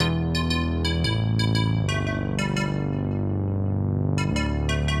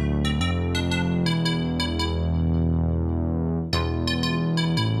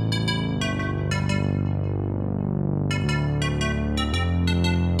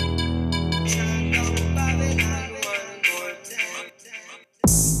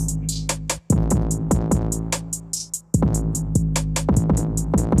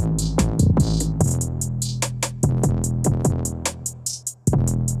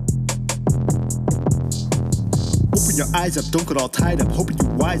your eyes up, don't get all tied up, hoping you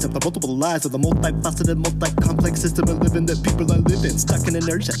wise up the multiple lies of the multifaceted, multi-complex system of living that people are living. Stuck in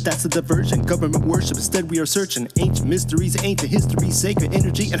inertia, that's a diversion. Government worship, instead we are searching ancient mysteries, ancient history, sacred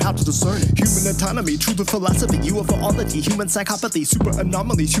energy, and how to discern it. Human autonomy, truth of philosophy, UFOlogy, human psychopathy, super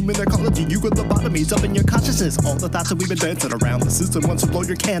anomalies, human ecology, Yuga lobotomies up in your consciousness. All the thoughts that we've been dancing around. The system wants to blow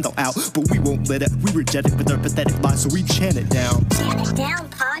your candle out, but we won't let it. We reject it with our pathetic lies, so we chant it down. Chant It Down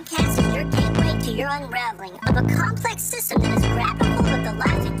podcast is your gateway to your unraveling of a complex system that is grabbing hold of the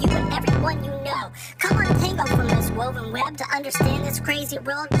lives of you and everyone you know. Come on, tango from this woven web to understand this crazy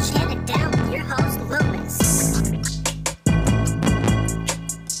world. Chant It Down with your host, Loomis.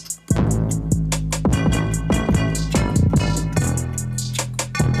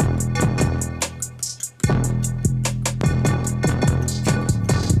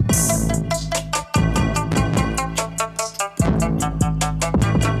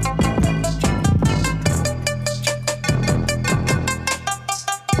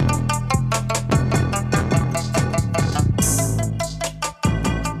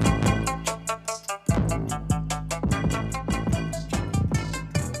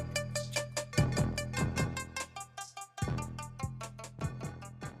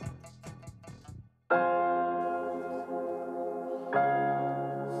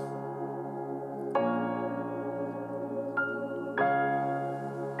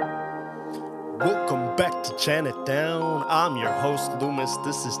 Welcome back to Chant It Down. I'm your host, Loomis.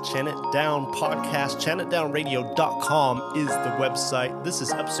 This is Chant It Down podcast. ChantItDownRadio.com is the website. This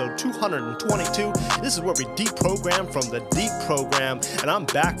is episode 222. This is where we deprogram from the deep program, and I'm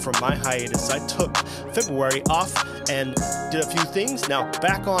back from my hiatus. I took February off and did a few things. Now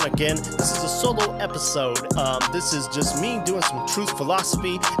back on again. This is a solo episode. This is just me doing some truth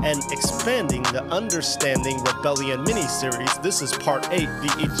philosophy and expanding the Understanding Rebellion mini-series. This is part 8,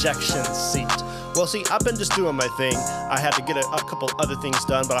 the Ejection Seat. Well, see, I've been just doing my thing. I had to get a couple other things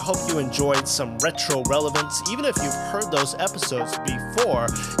done, but I hope you enjoyed some retro relevance. Even if you've heard those episodes before,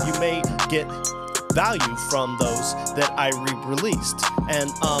 you may get value from those that I re-released. And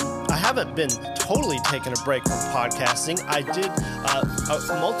I haven't been totally taking a break from podcasting. I did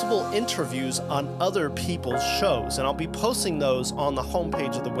multiple interviews on other people's shows, and I'll be posting those on the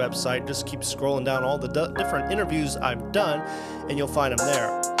homepage of the website. Just keep scrolling down all the different interviews I've done, and you'll find them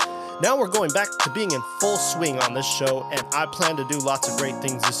there. Now we're going back to being in full swing on this show, and I plan to do lots of great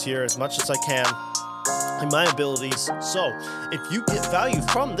things this year, as much as I can in my abilities. So if you get value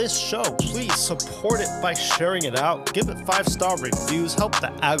from this show, please support it by sharing it out. Give it 5-star reviews, help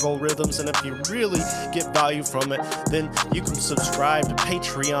the algorithms, and if you really get value from it, then you can subscribe to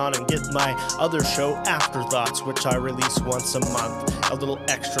Patreon and get my other show, Afterthoughts, which I release once a month. A little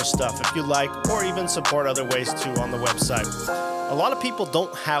extra stuff if you like, or even support other ways too on the website. A lot of people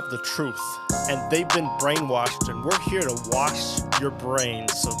don't have the truth, and they've been brainwashed, and we're here to wash your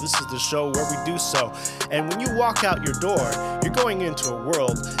brains. So this is the show where we do so. And when you walk out your door, you're going into a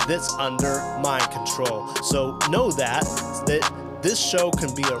world that's under my control. So know that this show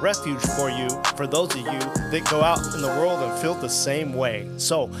can be a refuge for you, for those of you that go out in the world and feel the same way.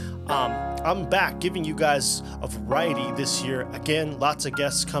 So I'm back giving you guys a variety this year. Again, lots of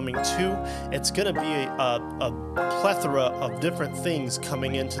guests coming too. It's going to be a plethora of different things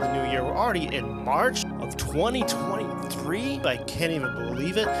coming into the new year. We're already in March of 2023. I can't even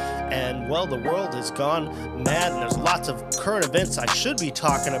believe it. And well, the world has gone mad, and there's lots of current events I should be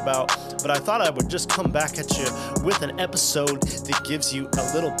talking about, but I thought I would just come back at you with an episode that gives you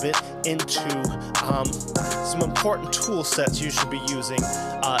a little bit into some important tool sets you should be using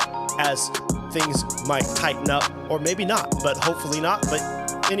as things might tighten up, or maybe not, but hopefully not. But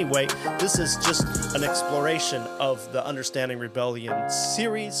anyway, this is just an exploration of the Understanding Rebellion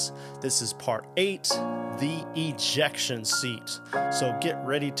series. This is part 8, the Ejection Seat. So get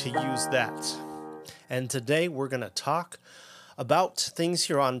ready to use that. And today we're going to talk about things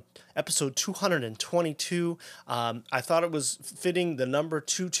here on episode 222. I thought it was fitting. The number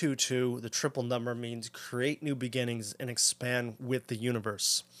 222, the triple number, means create new beginnings and expand with the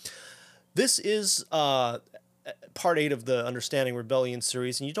universe. This is part 8 of the Understanding Rebellion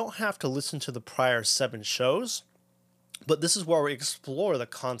series, and you don't have to listen to the prior 7 shows, but this is where we explore the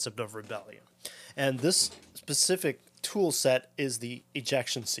concept of rebellion. And this specific tool set is the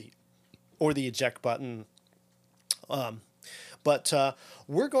ejection seat, or the eject button. But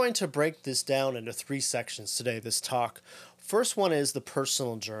we're going to break this down into 3 sections today, this talk. First one is the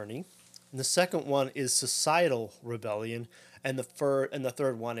personal journey, and the second one is societal rebellion, and the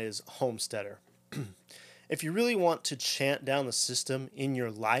third one is homesteader. If you really want to chant down the system in your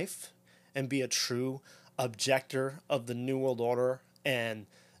life and be a true objector of the New World Order and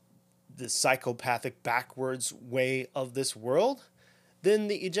the psychopathic backwards way of this world, then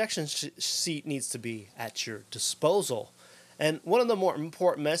the ejection seat needs to be at your disposal. And one of the more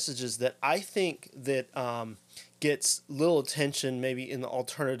important messages that I think that gets little attention maybe in the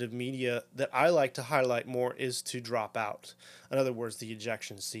alternative media that I like to highlight more is to drop out. In other words, the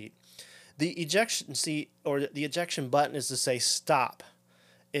ejection seat. The ejection seat or the ejection button is to say stop.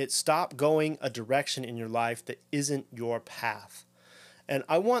 Stop going a direction in your life that isn't your path. And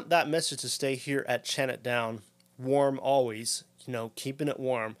I want that message to stay here at Chant It Down warm always, keeping it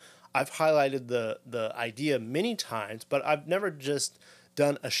warm. I've highlighted the idea many times, but I've never just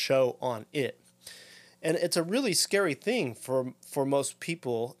done a show on it. And it's a really scary thing for most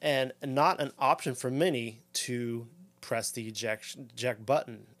people and not an option for many to press the eject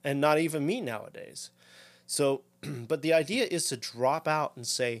button, and not even me nowadays. So, but the idea is to drop out and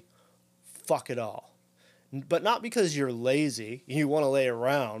say, fuck it all. But not because you're lazy, you want to lay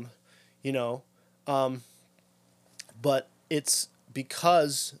around, but it's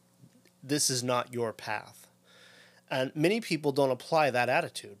because this is not your path. And many people don't apply that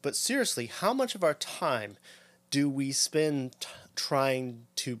attitude. But seriously, how much of our time do we spend trying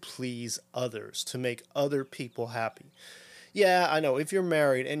to please others, to make other people happy? Yeah, I know, if you're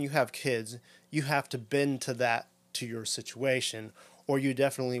married and you have kids, you have to bend to your situation, or you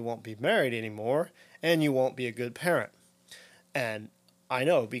definitely won't be married anymore, and you won't be a good parent. And I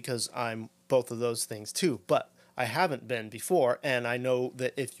know, because I'm both of those things too, but I haven't been before, and I know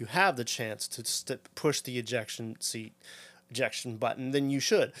that if you have the chance to push the ejection button, then you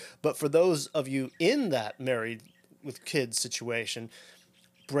should. But for those of you in that married with kids situation,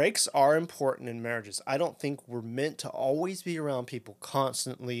 breaks are important in marriages. I don't think we're meant to always be around people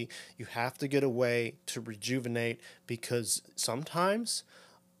constantly. You have to get away to rejuvenate, because sometimes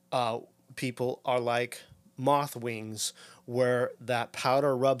people are like moth wings, where that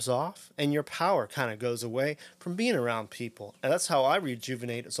powder rubs off and your power kind of goes away from being around people. And that's how I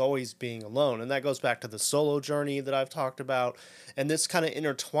rejuvenate. It's always being alone. And that goes back to the solo journey that I've talked about. And this kind of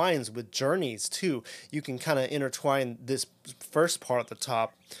intertwines with journeys too. You can kind of intertwine this first part of the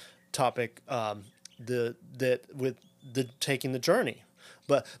topic with the taking the journey.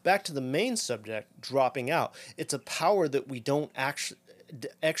 But back to the main subject, dropping out. It's a power that we don't actually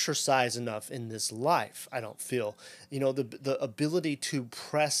exercise enough in this life, I don't feel. The ability to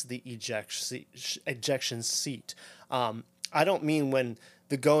press the ejection seat. I don't mean when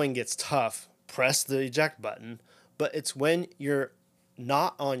the going gets tough, press the eject button, but it's when you're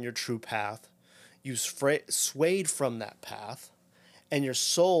not on your true path, you swayed from that path, and your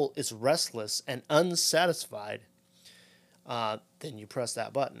soul is restless and unsatisfied, then you press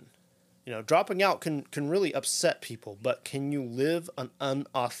that button. Dropping out can really upset people, but can you live an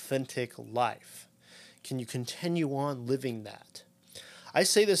unauthentic life? Can you continue on living that? I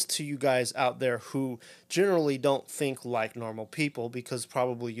say this to you guys out there who generally don't think like normal people, because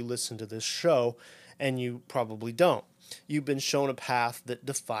probably you listen to this show and you probably don't. You've been shown a path that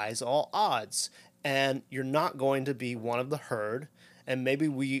defies all odds, and you're not going to be one of the herd, and maybe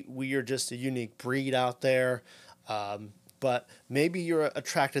we are just a unique breed out there. But maybe you're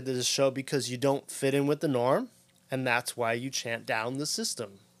attracted to this show because you don't fit in with the norm, and that's why you chant down the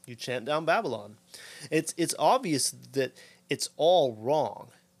system. You chant down Babylon. It's obvious that it's all wrong,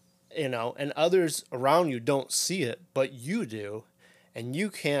 and others around you don't see it, but you do, and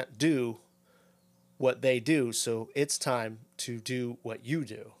you can't do what they do, so it's time to do what you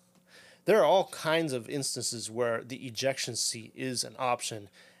do. There are all kinds of instances where the ejection seat is an option,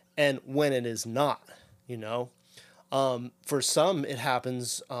 and when it is not, For some, it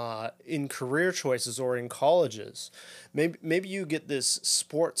happens in career choices or in colleges. Maybe you get this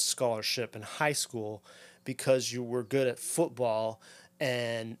sports scholarship in high school because you were good at football,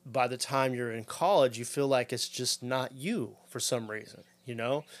 and by the time you're in college, you feel like it's just not you for some reason,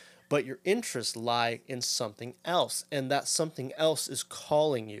 But your interests lie in something else, and that something else is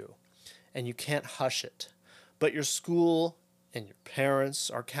calling you, and you can't hush it. But your school and your parents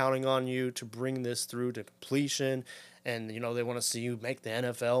are counting on you to bring this through to completion, and they want to see you make the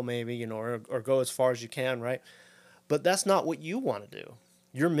NFL maybe, or go as far as you can, right? But that's not what you want to do.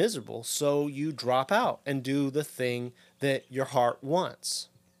 You're miserable, so you drop out and do the thing that your heart wants.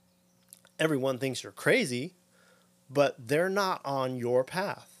 Everyone thinks you're crazy, but they're not on your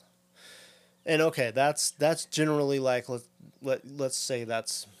path. And okay, that's generally like let's say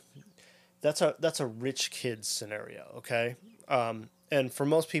that's a rich kid scenario, okay? And for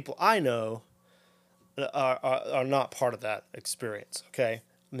most people I know are not part of that experience, okay?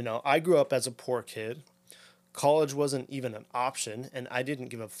 I grew up as a poor kid. College wasn't even an option, and I didn't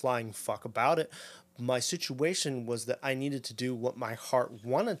give a flying fuck about it. my situation was that I needed to do what my heart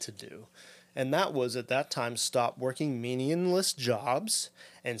wanted to do. And that was at that time stop working meaningless jobs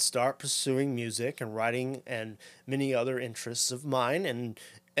and start pursuing music and writing and many other interests of mine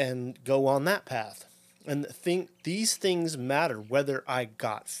and go on that path. And these things matter whether I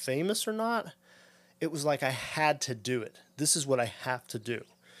got famous or not. It was like I had to do it. This is what I have to do.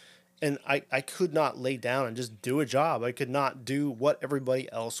 And I could not lay down and just do a job. I could not do what everybody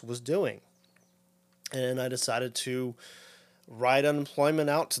else was doing. And I decided to ride unemployment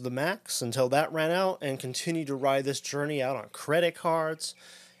out to the max until that ran out and continue to ride this journey out on credit cards.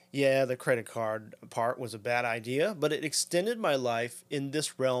 Yeah, the credit card part was a bad idea, but it extended my life in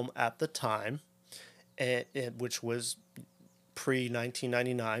this realm at the time, which was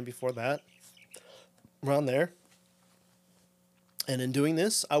pre-1999, before that, around there. And in doing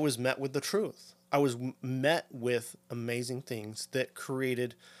this, I was met with the truth. I was met with amazing things that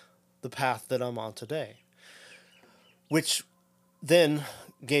created the path that I'm on today, which then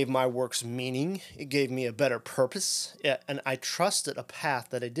gave my works meaning. It gave me a better purpose, and I trusted a path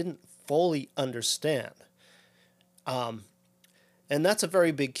that I didn't fully understand. And that's a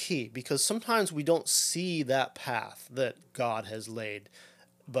very big key, because sometimes we don't see that path that God has laid,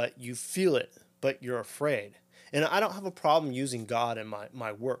 but you feel it, but you're afraid. And I don't have a problem using God in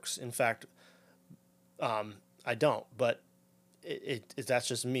my works. In fact, I don't, but that's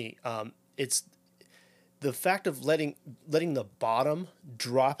just me. It's the fact of letting the bottom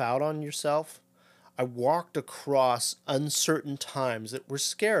drop out on yourself. I walked across uncertain times that were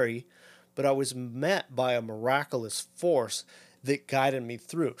scary, but I was met by a miraculous force that guided me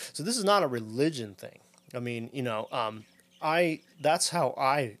through. So this is not a religion thing. I mean, that's how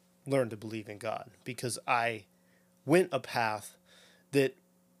I learned to believe in God, because I went a path that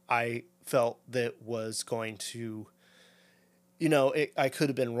I felt that was going to, I could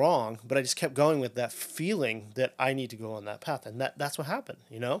have been wrong, but I just kept going with that feeling that I need to go on that path. And that's what happened,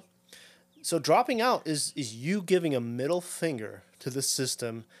 So dropping out is you giving a middle finger to the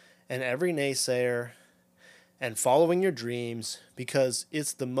system and every naysayer and following your dreams, because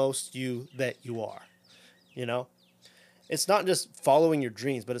it's the most you that you are, It's not just following your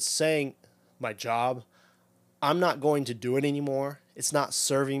dreams, but it's saying, my job, I'm not going to do it anymore. It's not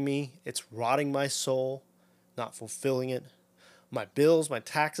serving me. It's rotting my soul, not fulfilling it. My bills, my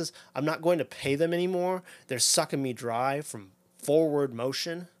taxes, I'm not going to pay them anymore. They're sucking me dry from forward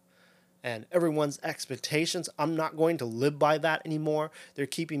motion. And everyone's expectations, I'm not going to live by that anymore. They're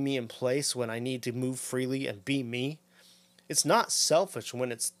keeping me in place when I need to move freely and be me. It's not selfish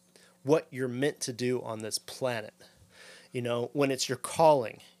when it's what you're meant to do on this planet. When it's your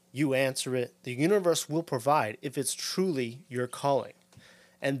calling, you answer it. The universe will provide if it's truly your calling.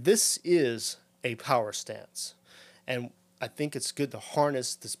 And this is a power stance. And I think it's good to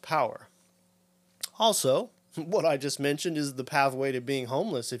harness this power. Also, what I just mentioned is the pathway to being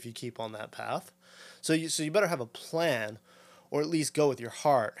homeless if you keep on that path. So you better have a plan, or at least go with your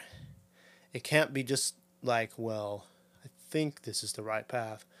heart. It can't be just like, well, I think this is the right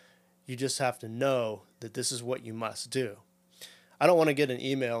path. You just have to know that this is what you must do. I don't want to get an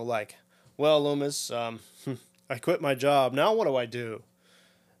email like, well, Loomis, I quit my job. Now what do I do?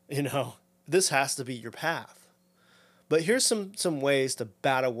 This has to be your path. But here's some ways to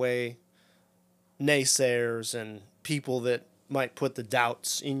bat away naysayers and people that might put the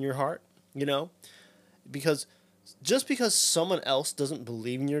doubts in your heart, Because just because someone else doesn't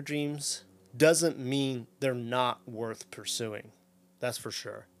believe in your dreams doesn't mean they're not worth pursuing. That's for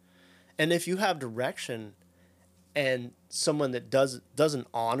sure. And if you have direction and someone that doesn't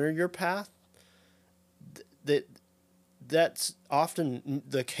honor your path, that's often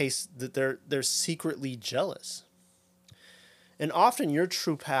the case, that they're secretly jealous. And often your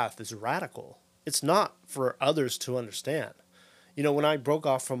true path is radical. It's not for others to understand. When I broke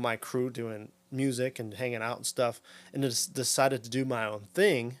off from my crew doing music and hanging out and stuff, and just decided to do my own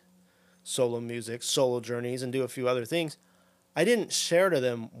thing, solo music, solo journeys, and do a few other things, I didn't share to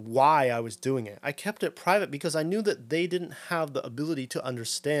them why I was doing it. I kept it private because I knew that they didn't have the ability to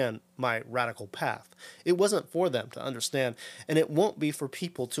understand my radical path. It wasn't for them to understand, and it won't be for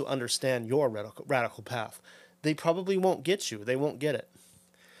people to understand your radical path. They probably won't get you. They won't get it.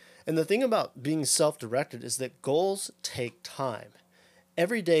 And the thing about being self-directed is that goals take time.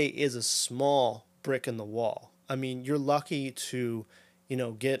 Every day is a small brick in the wall. I mean, you're lucky to,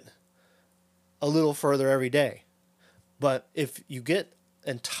 get a little further every day. But if you get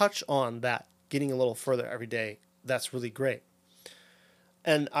and touch on that, getting a little further every day, that's really great.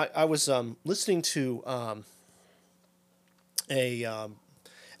 And I was listening to a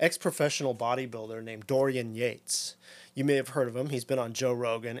ex-professional bodybuilder named Dorian Yates. You may have heard of him. He's been on Joe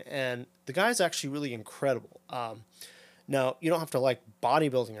Rogan, and the guy's actually really incredible. Now, you don't have to like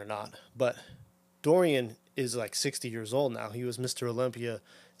bodybuilding or not, but Dorian is like 60 years old now. He was Mr. Olympia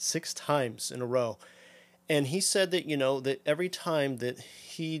 6 times in a row. And he said that, that every time that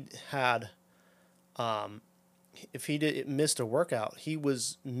he had, if he missed a workout, he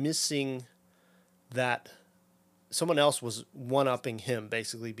was missing that someone else was one-upping him,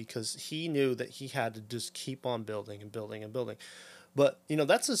 basically, because he knew that he had to just keep on building and building and building. But,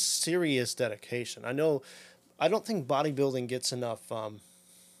 that's a serious dedication. I don't think bodybuilding gets enough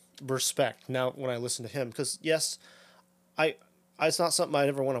respect now when I listen to him, because, yes, it's not something I'd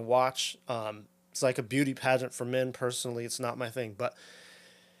ever want to watch. It's like a beauty pageant for men. Personally, it's not my thing. But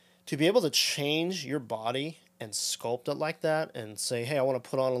to be able to change your body and sculpt it like that and say, hey, I want to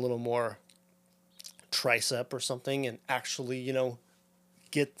put on a little more tricep or something and actually,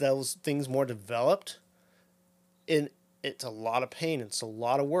 get those things more developed, and it's a lot of pain. It's a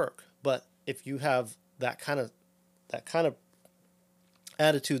lot of work. But if you have that kind of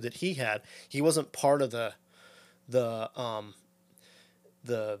attitude that he had, he wasn't part of the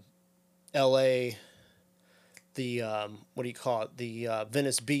LA, what do you call it? The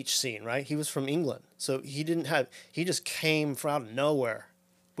Venice Beach scene, right? He was from England. So he just came from out of nowhere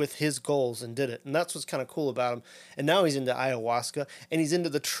with his goals and did it. And that's what's kind of cool about him. And now he's into ayahuasca and he's into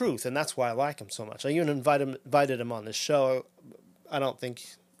the truth. And that's why I like him so much. I even invited him on this show. I don't think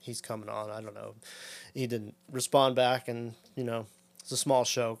he's coming on. I don't know. He didn't respond back, and, it's a small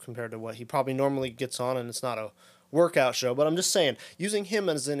show compared to what he probably normally gets on, and it's not a workout show. But I'm just saying, using him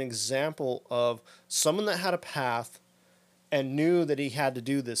as an example of someone that had a path and knew that he had to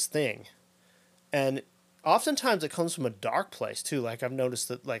do this thing. And oftentimes it comes from a dark place too. Like I've noticed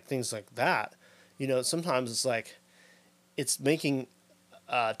that, like, things like that, sometimes it's like it's making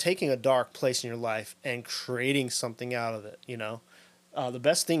taking a dark place in your life and creating something out of it. The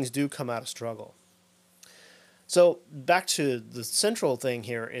best things do come out of struggle. So back to the central thing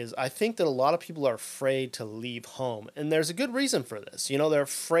here is, I think that a lot of people are afraid to leave home. And there's a good reason for this. They're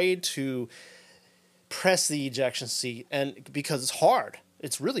afraid to press the ejection seat, and because it's hard.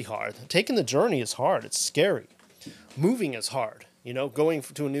 It's really hard. Taking the journey is hard. It's scary. Moving is hard. Going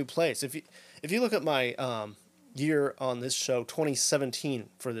to a new place. If you look at my year on this show, 2017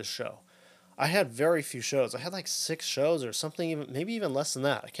 for this show, I had very few shows. I had like 6 shows or something, maybe even less than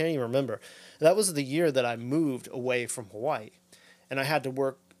that. I can't even remember. That was the year that I moved away from Hawaii, and I had to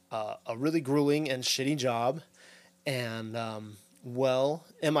work a really grueling and shitty job. And am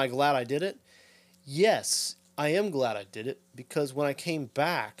I glad I did it? Yes, I am glad I did it, because when I came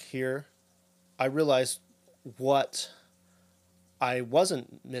back here, I realized what I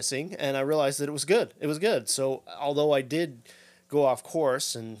wasn't missing, and I realized that it was good. It was good. So although I did go off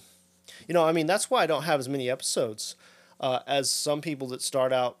course, and that's why I don't have as many episodes as some people that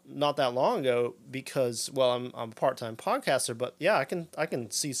start out not that long ago, because, well, I'm a part-time podcaster, but yeah, I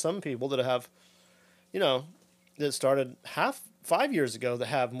can see some people that have, that started 5 years ago that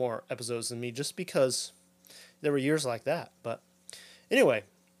have more episodes than me, just because there were years like that. But anyway,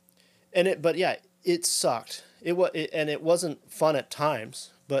 it sucked. It wasn't fun at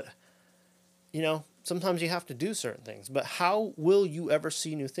times, but sometimes you have to do certain things. But how will you ever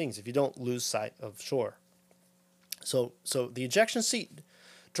see new things if you don't lose sight of shore? So the ejection seat,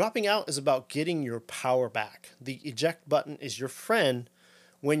 dropping out, is about getting your power back. The eject button is your friend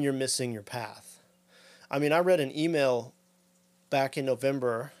when you're missing your path. I read an email back in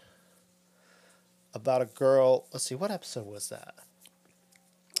November about a girl. Let's see, what episode was that?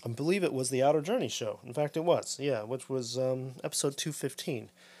 I believe it was the Outer Journey show. In fact, it was, yeah, which was episode 215.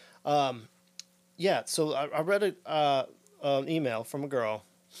 So I read an email from a girl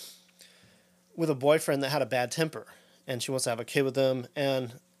with a boyfriend that had a bad temper, and she wants to have a kid with him,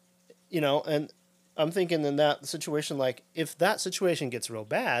 and I'm thinking, in that situation, like, if that situation gets real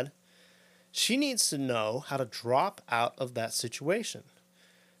bad, she needs to know how to drop out of that situation.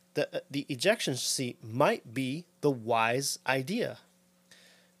 The ejection seat might be the wise idea.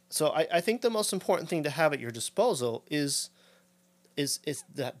 So I think the most important thing to have at your disposal is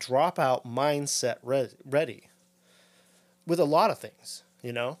that dropout mindset ready. With a lot of things,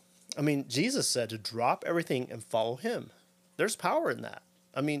 Jesus said to drop everything and follow him. There's power in that.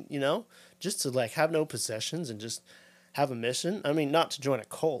 Just to like have no possessions and just have a mission. Not to join a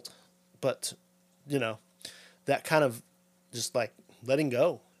cult, but, that kind of just like letting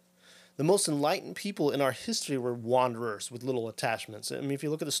go. The most enlightened people in our history were wanderers with little attachments. If you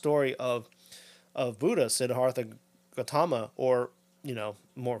look at the story of Buddha, Siddhartha Gautama, or,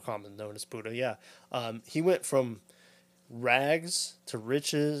 more common known as Buddha, yeah. He went from rags to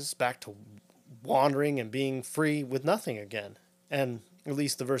riches, back to wandering and being free with nothing again. And at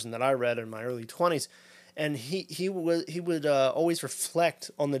least the version that I read in my early 20s. And he would always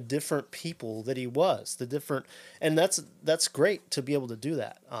reflect on the different people that he was, and that's great to be able to do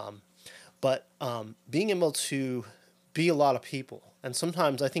that. But being able to be a lot of people, and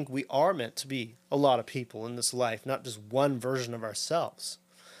sometimes I think we are meant to be a lot of people in this life, not just one version of ourselves.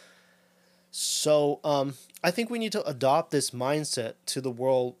 So I think we need to adopt this mindset to the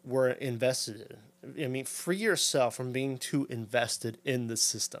world we're invested in. I mean, free yourself from being too invested in the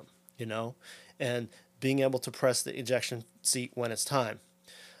system, and being able to press the ejection seat when it's time.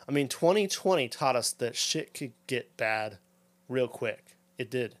 I mean, 2020 taught us that shit could get bad real quick.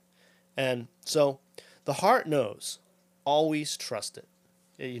 It did. And so the heart knows. Always trust it.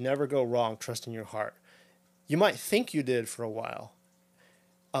 You never go wrong trusting your heart. You might think you did for a while.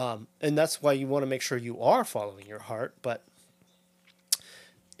 And that's why you want to make sure you are following your heart. But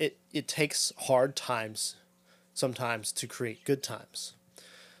it takes hard times sometimes to create good times.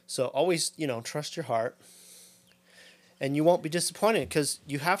 So always, trust your heart. And you won't be disappointed because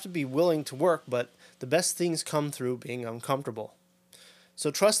you have to be willing to work, but the best things come through being uncomfortable.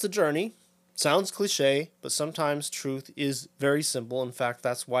 So trust the journey. Sounds cliche, but sometimes truth is very simple. In fact,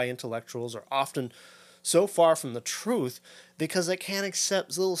 that's why intellectuals are often so far from the truth, because they can't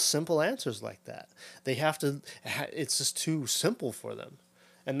accept little simple answers like that. It's just too simple for them.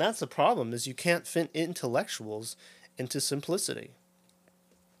 And that's the problem, is you can't fit intellectuals into simplicity.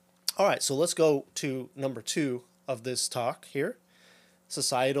 All right, so let's go to number 2 of this talk here,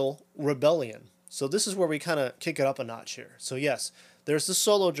 societal rebellion. So this is where we kind of kick it up a notch here. So yes, there's the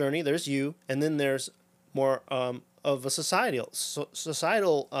solo journey, there's you, and then there's more of a societal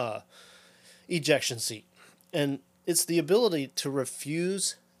ejection seat. And it's the ability to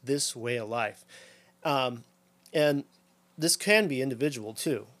refuse this way of life. And this can be individual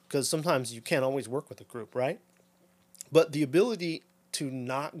too, because sometimes you can't always work with a group, right? But the ability to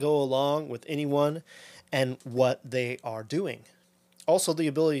not go along with anyone and what they are doing. Also the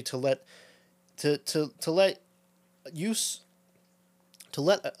ability to let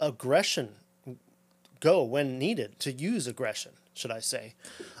aggression go when needed, to use aggression, should I say.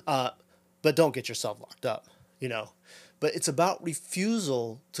 But don't get yourself locked up, But it's about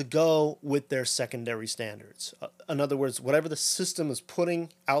refusal to go with their secondary standards. In other words, whatever the system is putting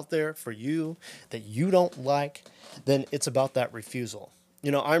out there for you that you don't like, then it's about that refusal.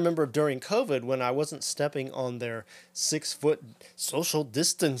 I remember during COVID when I wasn't stepping on their 6-foot social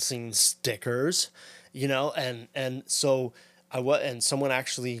distancing stickers, and so and someone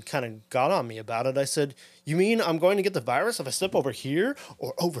actually kind of got on me about it. I said, "You mean I'm going to get the virus if I step over here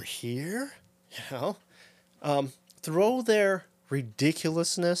or over here?" Throw their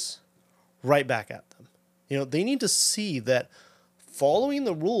ridiculousness right back at them. They need to see that following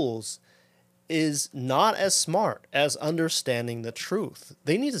the rules is not as smart as understanding the truth.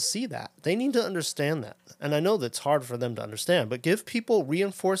 They need to see that. They need to understand that. And I know that's hard for them to understand, but give people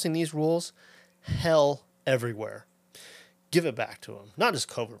reinforcing these rules hell everywhere. Give it back to them. Not just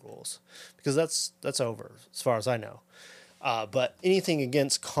COVID rules, because that's over as far as I know. But anything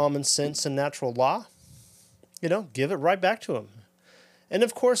against common sense and natural law, give it right back to them. And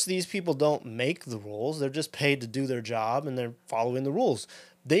of course, these people don't make the rules. They're just paid to do their job, and they're following the rules.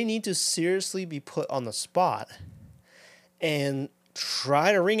 They need to seriously be put on the spot and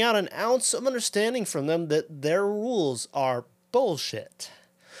try to wring out an ounce of understanding from them that their rules are bullshit.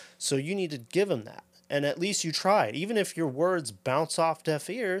 So you need to give them that. And at least you tried. Even if your words bounce off deaf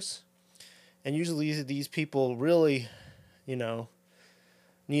ears, and usually these people really,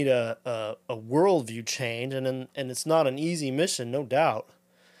 need a worldview change, and it's not an easy mission, no doubt.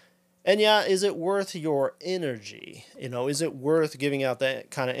 And yeah, is it worth your energy? Is it worth giving out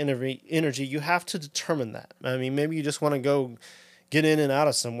that kind of energy? You have to determine that. I mean, maybe you just want to go get in and out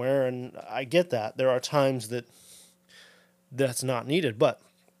of somewhere, and I get that. There are times that's not needed, but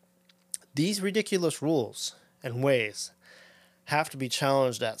these ridiculous rules and ways have to be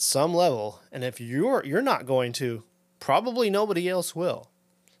challenged at some level, and if you're not going to, probably nobody else will.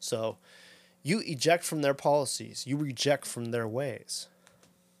 So you eject from their policies. You reject from their ways.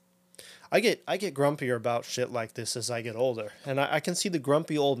 I get grumpier about shit like this as I get older, and I can see the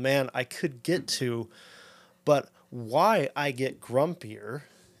grumpy old man I could get to, but why I get grumpier,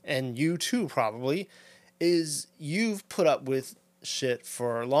 and you too probably, is you've put up with shit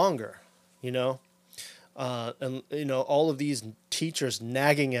for longer, and all of these teachers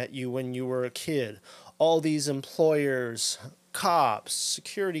nagging at you when you were a kid, all these employers, cops,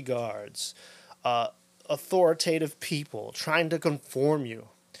 security guards, authoritative people trying to conform you.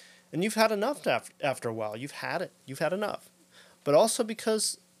 And you've had enough after a while. You've had it. You've had enough. But also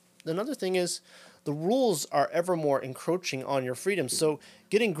because another thing is the rules are ever more encroaching on your freedom. So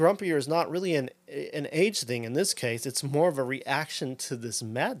getting grumpier is not really an age thing in this case. It's more of a reaction to this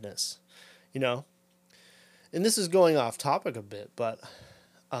madness, you know. And this is going off topic a bit, but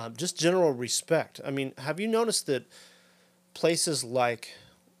just general respect. I mean, have you noticed that places like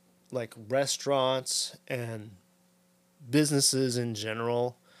restaurants and businesses in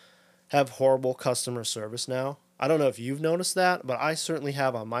general have horrible customer service now? I don't know if you've noticed that, but I certainly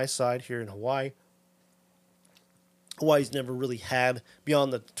have on my side here in Hawaii. Hawaii's never really had,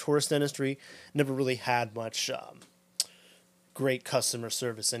 beyond the tourist industry, never really had much great customer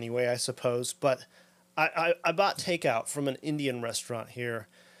service anyway, I suppose. But I bought takeout from an Indian restaurant here,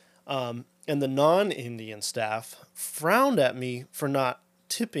 and the non-Indian staff frowned at me for not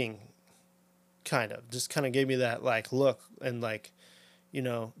tipping, just kind of gave me that like look and like,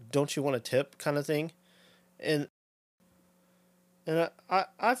 don't you want to tip kind of thing. And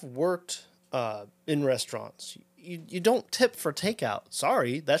I've worked in restaurants. You don't tip for takeout.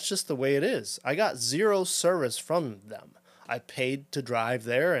 Sorry, that's just the way it is. I got zero service from them. I paid to drive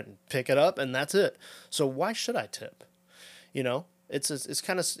there and pick it up, and that's it. So why should I tip?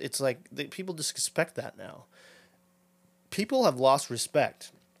 It's like people just expect that now. People have lost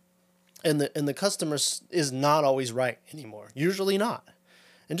respect, and the customer is not always right anymore. Usually not.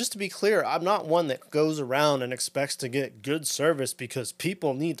 And just to be clear, I'm not one that goes around and expects to get good service because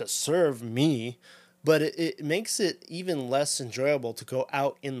people need to serve me. But it makes it even less enjoyable to go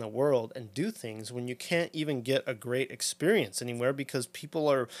out in the world and do things when you can't even get a great experience anywhere because people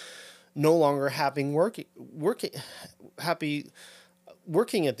are no longer happy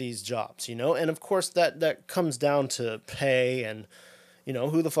working at these jobs, And of course that comes down to pay and,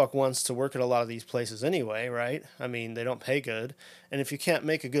 who the fuck wants to work at a lot of these places anyway, right? I mean, they don't pay good. And if you can't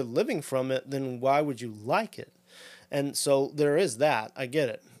make a good living from it, then why would you like it? And so there is that. I get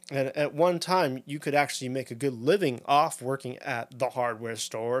it. And at one time, you could actually make a good living off working at the hardware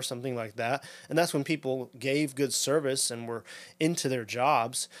store or something like that. And that's when people gave good service and were into their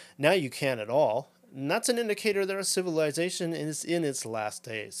jobs. Now you can't at all. And that's an indicator that our civilization is in its last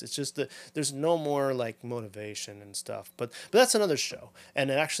days. It's just that there's no more like motivation and stuff. But that's another show.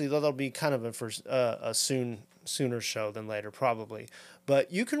 And actually, that'll be kind of a sooner show than later, probably.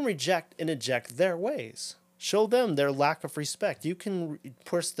 But you can reject and eject their ways. Show them their lack of respect. You can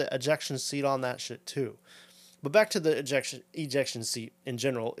push the ejection seat on that shit too. But back to the ejection seat in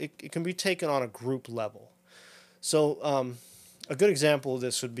general, it can be taken on a group level. So a good example of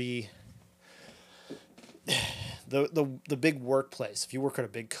this would be the big workplace. If you work at a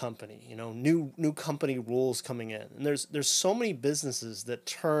big company, new company rules coming in. And there's so many businesses that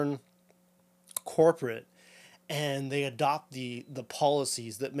turn corporate and they adopt the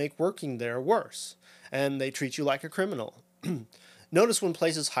policies that make working there worse. And they treat you like a criminal. Notice when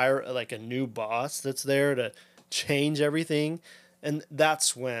places hire like a new boss that's there to change everything, and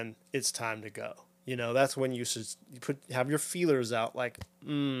that's when it's time to go. That's when you should have your feelers out like,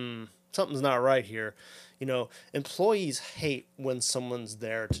 something's not right here. Employees hate when someone's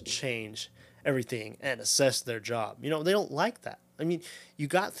there to change everything and assess their job. They don't like that. I mean, you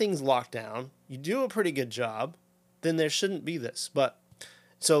got things locked down. You do a pretty good job. Then there shouldn't be this. But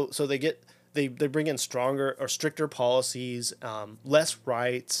so they bring in stronger or stricter policies, less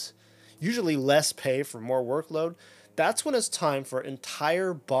rights, usually less pay for more workload. That's when it's time for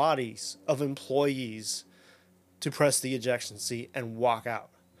entire bodies of employees to press the ejection seat and walk out.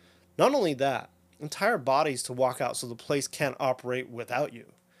 Not only that, entire bodies to walk out so the place can't operate without you,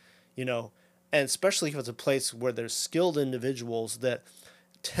 and especially if it's a place where there's skilled individuals that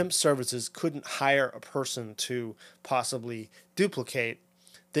temp services couldn't hire a person to possibly duplicate,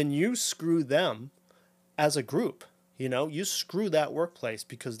 then you screw them as a group. You screw that workplace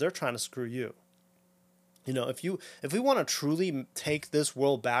because they're trying to screw you. If we want to truly take this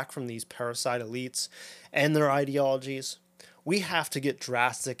world back from these parasite elites and their ideologies, we have to get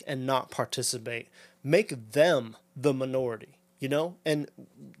drastic and not participate. Make them the minority, And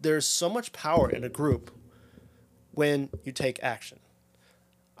there's so much power in a group when you take action.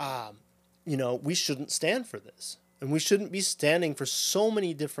 We shouldn't stand for this. And we shouldn't be standing for so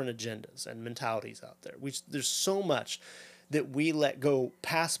many different agendas and mentalities out there. There's so much that we let go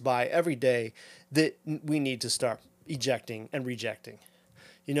pass by every day that we need to start ejecting and rejecting.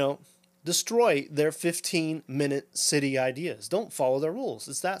 Destroy their 15-minute city ideas. Don't follow their rules.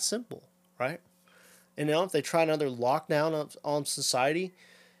 It's that simple, right? And if they try another lockdown on society,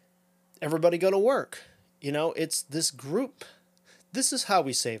 everybody go to work. It's this group. This is how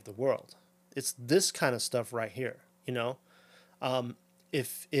we save the world. It's this kind of stuff right here.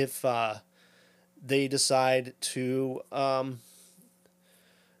 If they decide to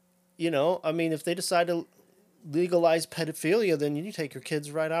I mean, if they decide to legalize pedophilia, then you take your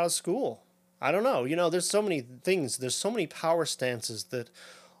kids right out of school. I don't know. There's so many things. There's so many power stances that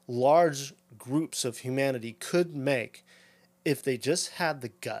large groups of humanity could make if they just had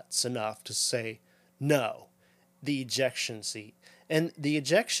the guts enough to say no. The ejection seat. And the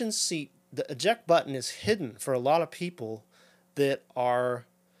ejection seat, the eject button is hidden for a lot of people that are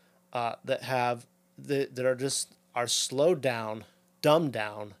are slowed down, dumbed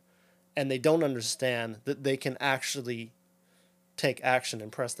down, and they don't understand that they can actually take action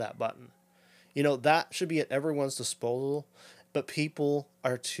and press that button. That should be at everyone's disposal, but people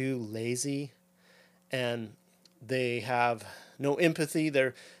are too lazy, and they have no empathy.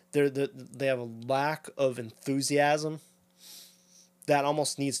 They have a lack of enthusiasm that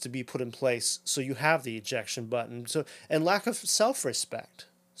almost needs to be put in place. So you have the ejection button. And lack of self-respect.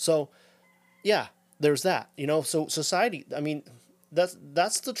 So, yeah, there's that. So society. I mean,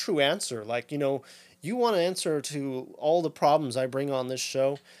 that's the true answer. Like, you want to answer to all the problems I bring on this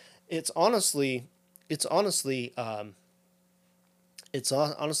show. It's honestly a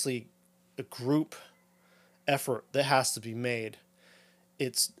group effort that has to be made.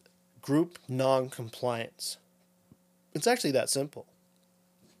 It's group non-compliance. It's actually that simple.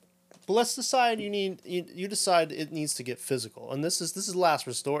 But let's decide you decide it needs to get physical, and this is last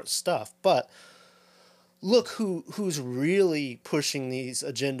resort stuff. But look who's really pushing these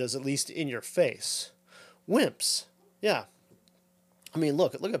agendas, at least in your face. Wimps. Yeah. I mean,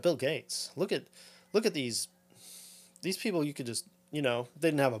 look at Bill Gates. Look at these people. You could just they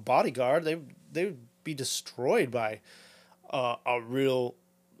didn't have a bodyguard. They would be destroyed by a real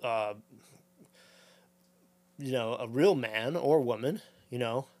a real man or woman.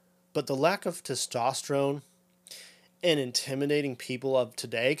 But the lack of testosterone and intimidating people of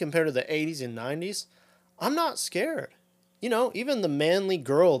today compared to the 80s and 90s, I'm not scared. Even the manly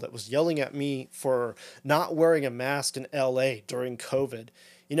girl that was yelling at me for not wearing a mask in LA during COVID,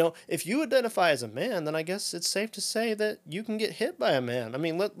 if you identify as a man, then I guess it's safe to say that you can get hit by a man. I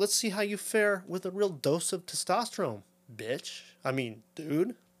mean, let's see how you fare with a real dose of testosterone, bitch. I mean,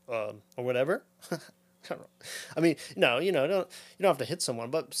 dude, or whatever. I mean, no, you don't have to hit someone,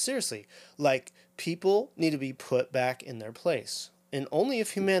 but seriously, like, people need to be put back in their place. And only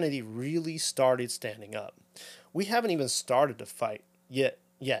if humanity really started standing up. We haven't even started to fight yet,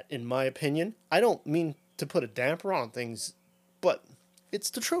 in my opinion. I don't mean to put a damper on things, but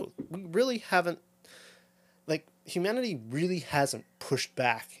it's the truth. We really haven't, humanity really hasn't pushed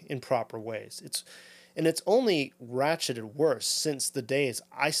back in proper ways. It's only ratcheted worse since the days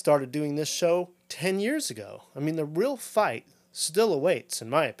I started doing this show 10 years ago. I mean, the real fight still awaits, in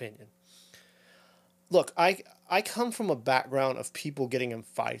my opinion. Look, I come from a background of people getting in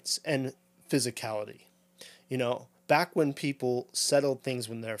fights and physicality. Back when people settled things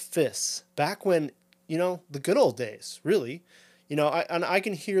with their fists. Back when, the good old days, really. I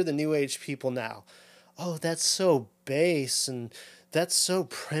can hear the new age people now. Oh, that's so base and that's so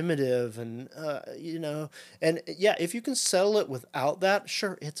primitive and, and yeah, if you can settle it without that,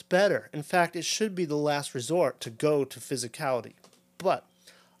 sure, it's better. In fact, it should be the last resort to go to physicality. But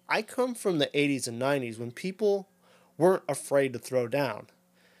I come from the 80s and 90s when people weren't afraid to throw down.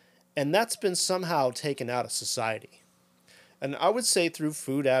 And that's been somehow taken out of society. And I would say through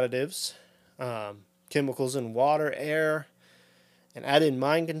food additives, chemicals in water, air, and added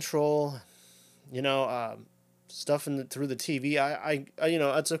mind control, stuff through the TV. I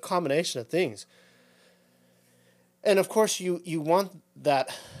it's a combination of things. And of course, you want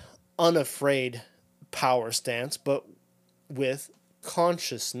that unafraid power stance, but with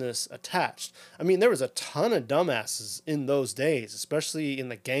consciousness attached. I mean, there was a ton of dumbasses in those days, especially in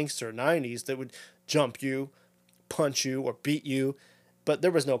the gangster 90s, that would jump you, punch you, or beat you, but there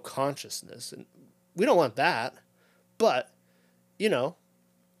was no consciousness. And we don't want that. But,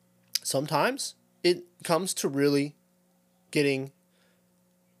 sometimes it comes to really getting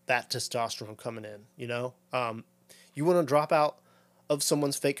that testosterone coming in, You want to drop out of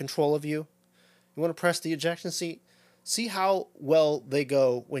someone's fake control of you? You want to press the ejection seat? See how well they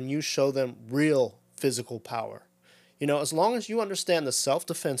go when you show them real physical power. As long as you understand the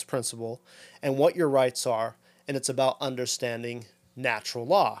self-defense principle and what your rights are, and it's about understanding natural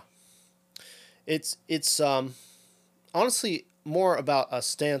law. It's honestly more about a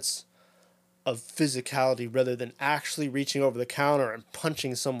stance of physicality rather than actually reaching over the counter and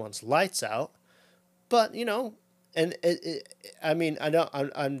punching someone's lights out. But, and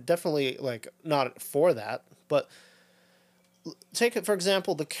I'm definitely not for that, but take it, for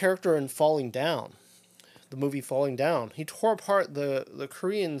example, the character in Falling Down, the movie Falling Down. He tore apart the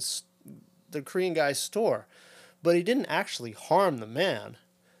Korean guy's store, but he didn't actually harm the man.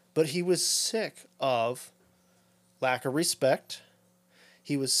 but he was sick of lack of respect.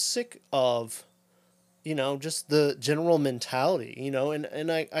 He was sick of, just the general mentality,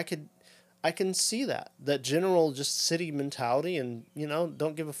 and I can see that general just city mentality, and,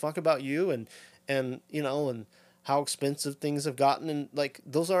 don't give a fuck about you, and how expensive things have gotten. And like,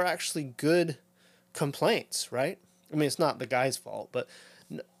 those are actually good complaints, right? I mean, it's not the guy's fault, but,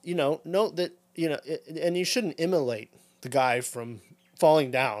 note that, and you shouldn't immolate the guy from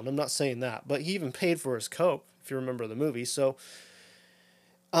falling down. I'm not saying that, but he even paid for his Coke, if you remember the movie. So,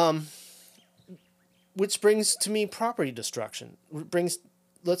 which brings to me property destruction.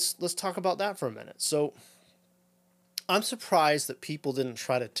 Let's talk about that for a minute. So, I'm surprised that people didn't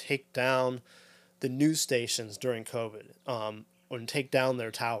try to take down the news stations during COVID, or take down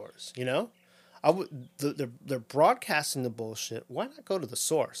their towers. They're broadcasting the bullshit. Why not go to the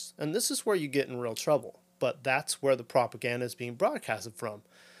source? And this is where you get in real trouble. But that's where the propaganda is being broadcasted from.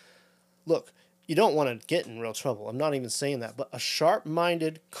 Look, you don't want to get in real trouble. I'm not even saying that. But a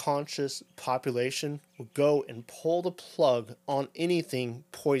sharp-minded, conscious population will go and pull the plug on anything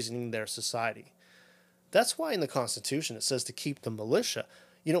poisoning their society. That's why in the Constitution it says to keep the militia.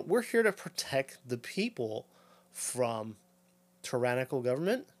 We're here to protect the people from tyrannical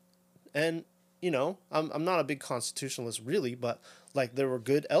government. And, I'm not a big constitutionalist really, but like there were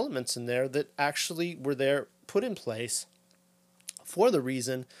good elements in there that actually were there put in place for the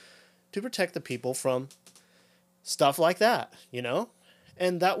reason to protect the people from stuff like that,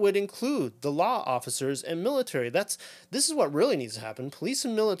 And that would include the law officers and military. This is what really needs to happen. Police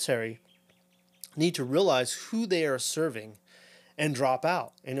and military need to realize who they are serving and drop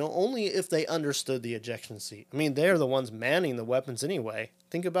out, only if they understood the ejection seat. I mean, they're the ones manning the weapons anyway.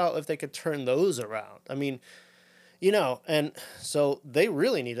 Think about if they could turn those around. I mean, and so they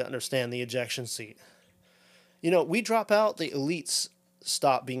really need to understand the ejection seat. We drop out, the elites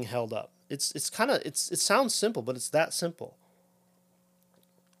stop being held up. It sounds simple, but it's that simple.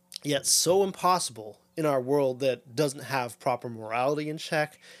 Yet so impossible in our world that doesn't have proper morality in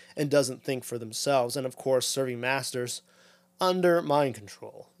check and doesn't think for themselves. And of course, serving masters under mind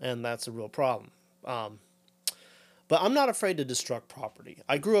control. And that's a real problem. But I'm not afraid to destruct property.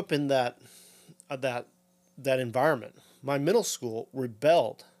 I grew up in that environment. My middle school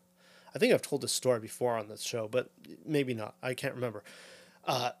rebelled. I think I've told this story before on this show, but maybe not. I can't remember.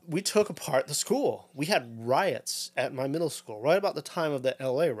 We took apart the school. We had riots at my middle school right about the time of the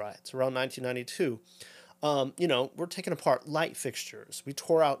LA riots, around 1992. We're taking apart light fixtures. We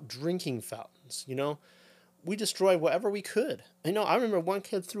tore out drinking fountains. We destroyed whatever we could. I remember one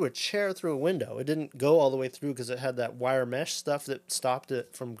kid threw a chair through a window. It didn't go all the way through because it had that wire mesh stuff that stopped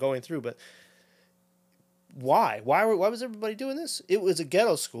it from going through. But why? Why was everybody doing this? It was a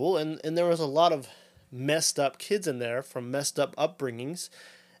ghetto school, and there was a lot of messed up kids in there from messed up upbringings.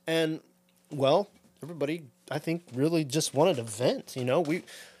 And, well, everybody, I think, really just wanted to vent,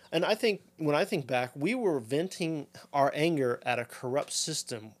 And I think, when I think back, we were venting our anger at a corrupt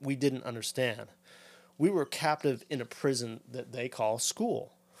system we didn't understand. We were captive in a prison that they call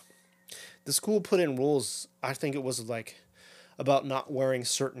school. The school put in rules, I think it was like about not wearing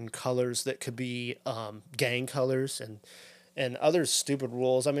certain colors that could be gang colors and other stupid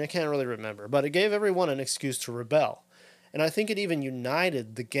rules. I mean, I can't really remember, but it gave everyone an excuse to rebel. And I think it even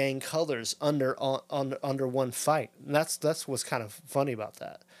united the gang colors under one fight. And that's what's kind of funny about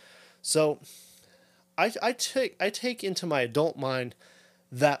that. So I take into my adult mind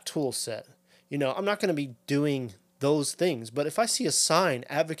that tool set. I'm not going to be doing those things, but if I see a sign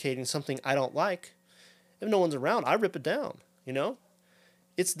advocating something I don't like, if no one's around, I rip it down,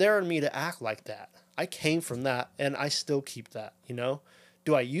 It's there in me to act like that. I came from that, and I still keep that,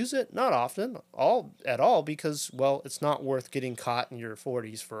 Do I use it? Not often, at all, because, well, it's not worth getting caught in your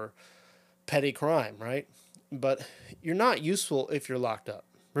 40s for petty crime, right? But you're not useful if you're locked up.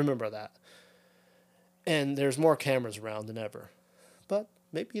 Remember that. And there's more cameras around than ever. But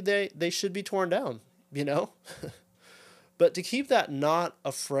maybe they should be torn down, But to keep that not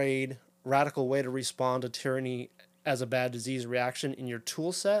afraid, radical way to respond to tyranny as a bad disease reaction in your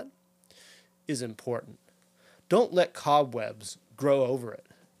tool set is important. Don't let cobwebs grow over it,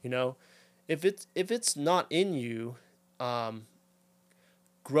 If it's not in you,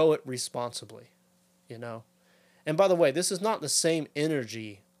 grow it responsibly, And by the way, this is not the same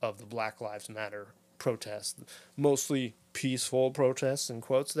energy of the Black Lives Matter protests, mostly peaceful protests in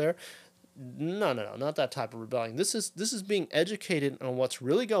quotes there. No, not that type of rebellion. This is being educated on what's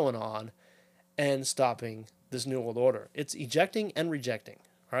really going on and stopping this new world order. It's ejecting and rejecting,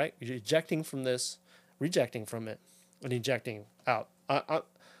 all right? You're ejecting from this, rejecting from it, and ejecting out.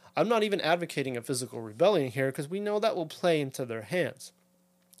 I'm not even advocating a physical rebellion here because we know that will play into their hands.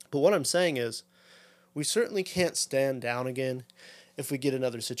 But what I'm saying is, we certainly can't stand down again if we get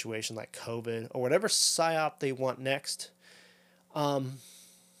another situation like COVID or whatever psyop they want next.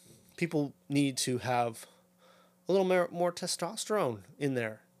 People need to have a little more testosterone in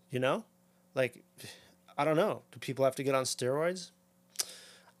there, you know? Like, I don't know. Do people have to get on steroids?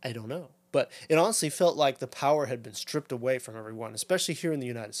 I don't know. But it honestly felt like the power had been stripped away from everyone, especially here in the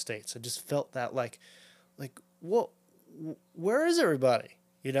United States. I just felt that like, what, where is everybody,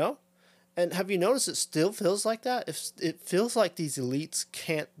 you know? And have you noticed it still feels like that? It feels like these elites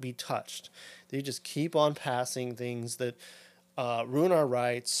can't be touched. They just keep on passing things that ruin our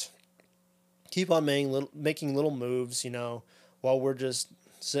rights, keep on making little moves, you know, while we're just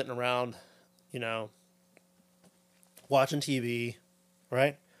sitting around, you know, watching TV,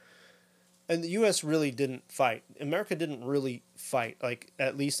 right? And the U.S. really didn't fight. America didn't really fight. Like,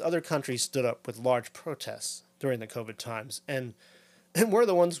 at least other countries stood up with large protests during the COVID times. And we're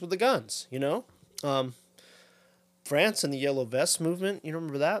the ones with the guns, you know? France and the Yellow Vest movement, you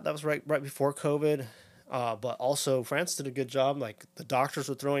remember that? That was right before COVID. But also, France did a good job. Like, the doctors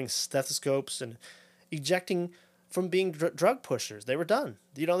were throwing stethoscopes and ejecting from being drug pushers. They were done.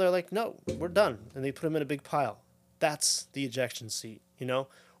 You know, they're like, no, we're done. And they put them in a big pile. That's the ejection seat, you know?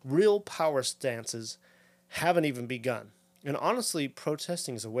 Real power stances haven't even begun. And honestly,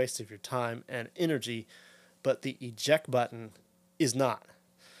 protesting is a waste of your time and energy, but the eject button is not.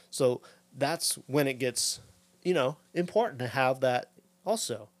 So that's when it gets, you know, important to have that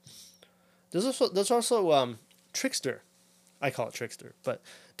also. There's also trickster. I call it trickster, but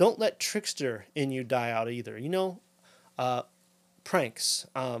don't let trickster in you die out either. You know, pranks.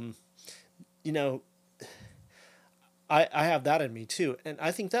 You know, I have that in me too, and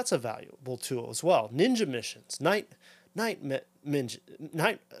I think that's a valuable tool as well. Ninja missions, night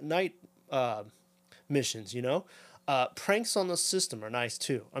missions. You know, pranks on the system are nice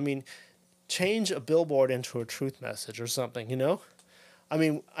too. I mean, change a billboard into a truth message or something. You know, I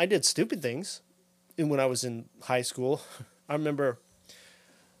mean, I did stupid things when I was in high school. I remember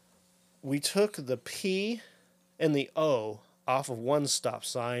we took the P and the O off of one stop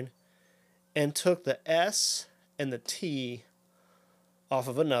sign and took the S and the T off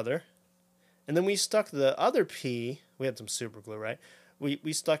of another. And then we stuck the other P, we had some super glue, right?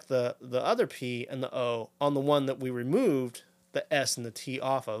 We stuck the other P and the O on the one that we removed the S and the T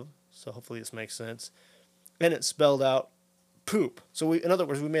off of. So hopefully this makes sense. And it spelled out poop. So in other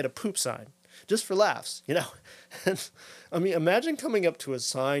words, we made a poop sign just for laughs, you know? And, I mean, imagine coming up to a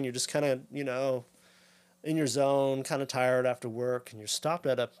sign, you're just kind of, you know, in your zone, kind of tired after work, and you're stopped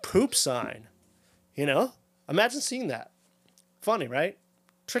at a poop sign, you know? Imagine seeing that. Funny, right?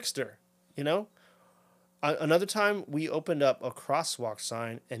 Trickster, you know? Another time, we opened up a crosswalk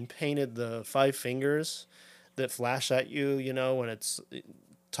sign and painted the 5 fingers that flash at you, you know, when it's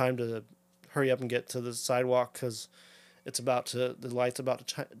time to hurry up and get to the sidewalk because the light's about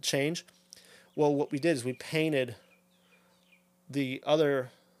to change. Well, what we did is we painted the other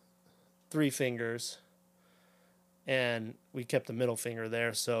 3 fingers and we kept the middle finger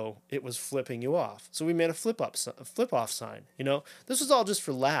there, so it was flipping you off. So we made a flip off sign. You know, this was all just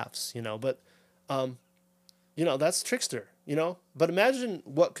for laughs. You know, but you know, that's trickster. You know, but imagine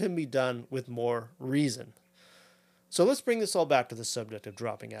what can be done with more reason. So let's bring this all back to the subject of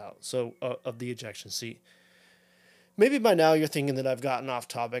dropping out. So of the ejection seat. Maybe by now you're thinking that I've gotten off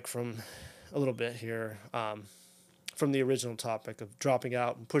topic from a little bit here. From the original topic of dropping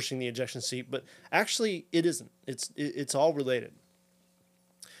out and pushing the ejection seat, but actually it isn't. It's all related.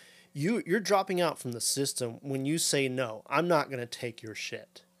 You're dropping out from the system when you say no. I'm not going to take your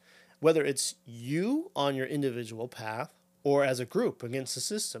shit. Whether it's you on your individual path or as a group against the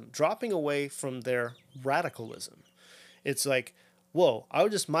system, dropping away from their radicalism. It's like, whoa, I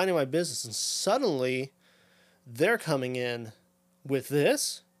was just minding my business and suddenly they're coming in with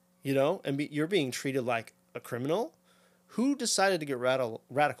this, you know, and you're being treated like a criminal. Who decided to get radical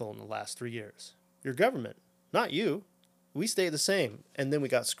in the last 3 years? Your government, not you. We stayed the same, and then we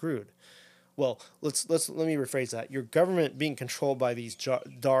got screwed. Well, let me rephrase that. Your government being controlled by these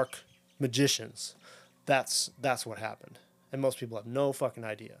dark magicians. That's what happened, and most people have no fucking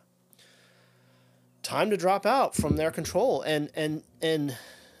idea. Time to drop out from their control, and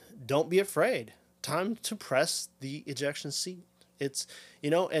don't be afraid. Time to press the ejection seat. It's, you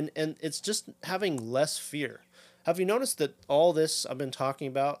know, and it's just having less fear. Have you noticed that all this I've been talking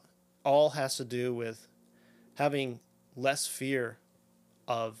about all has to do with having less fear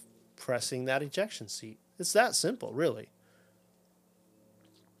of pressing that ejection seat? It's that simple, really.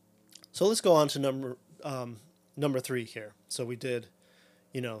 So let's go on to number 3 here. So we did,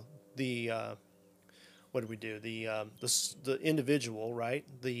 you know, what did we do? The individual, right?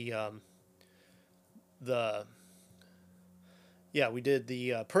 The yeah, we did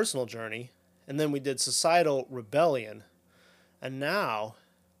the personal journey, and then we did societal rebellion, and now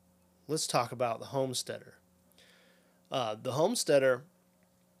let's talk about the homesteader. The homesteader,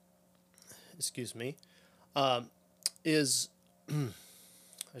 excuse me, is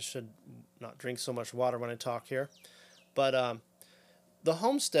I should not drink so much water when I talk here, but the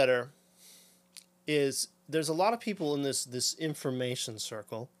homesteader is, there's a lot of people in this information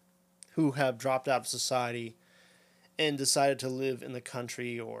circle who have dropped out of society and decided to live in the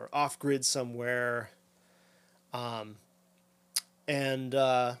country or off grid somewhere. And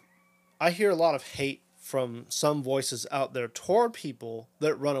I hear a lot of hate from some voices out there toward people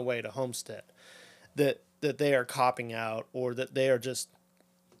that run away to homestead, that they are copping out or that they are just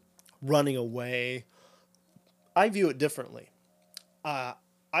running away. I view it differently.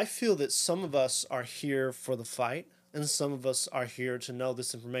 I feel that some of us are here for the fight, and some of us are here to know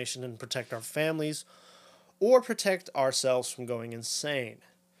this information and protect our families or protect ourselves from going insane.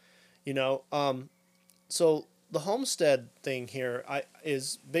 So the homestead thing here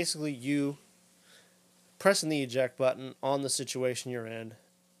is basically you pressing the eject button on the situation you're in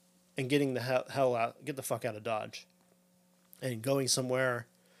and getting the hell out, get the fuck out of Dodge, and going somewhere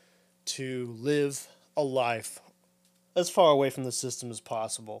to live a life as far away from the system as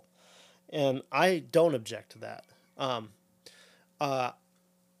possible. And I don't object to that.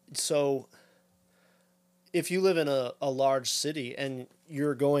 So if you live in a large city and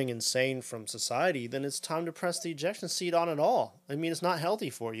you're going insane from society, then it's time to press the ejection seat on it all. I mean, it's not healthy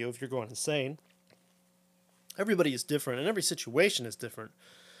for you if you're going insane. Everybody is different, and every situation is different.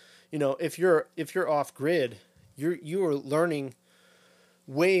 If you're off grid, you are learning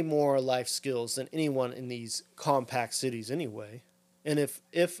way more life skills than anyone in these compact cities anyway. And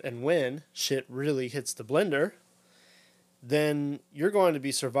if and when shit really hits the blender, then you're going to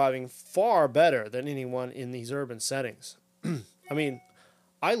be surviving far better than anyone in these urban settings. I mean,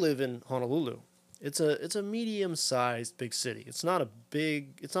 I live in Honolulu. It's a medium-sized big city. It's not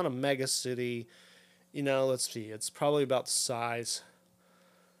a mega city. Let's see. It's probably about the size.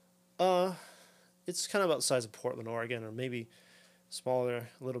 It's kind of about the size of Portland, Oregon, or maybe smaller,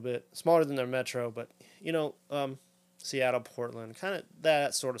 a little bit smaller than their metro, but Seattle, Portland, kind of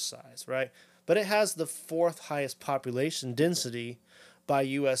that sort of size, right? But it has the fourth highest population density by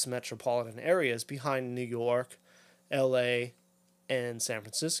U.S. metropolitan areas, behind New York, L.A., and San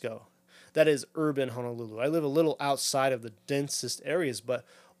Francisco. That is urban Honolulu. I live a little outside of the densest areas, but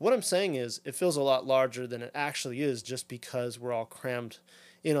what I'm saying is it feels a lot larger than it actually is, just because we're all crammed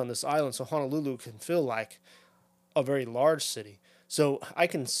in on this island. So Honolulu can feel like a very large city. So I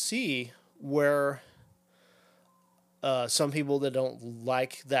can see where some people that don't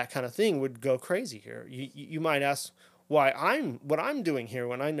like that kind of thing would go crazy here. You might ask what I'm doing here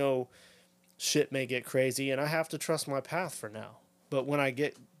when I know shit may get crazy and I have to trust my path for now. But when I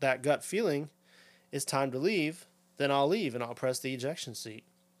get that gut feeling it's time to leave, then I'll leave and I'll press the ejection seat.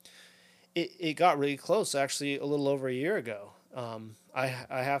 It got really close, actually, a little over a year ago. I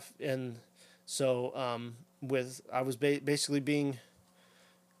was basically being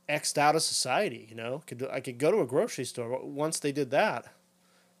X'd out of society. I could go to a grocery store. Once they did that,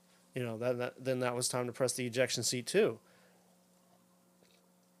 then that was time to press the ejection seat too.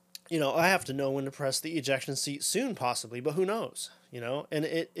 I have to know when to press the ejection seat soon, possibly, but who knows?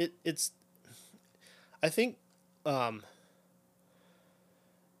 And it's. I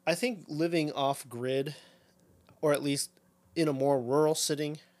think living off grid, or at least in a more rural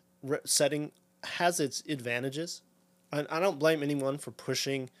setting, has its advantages. I don't blame anyone for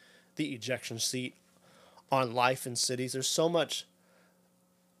pushing the ejection seat on life in cities. There's so much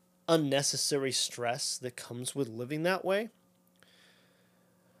unnecessary stress that comes with living that way.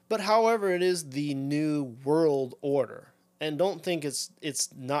 But however, it is the new world order. And don't think it's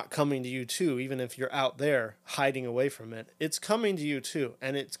not coming to you too, even if you're out there hiding away from it. It's coming to you too.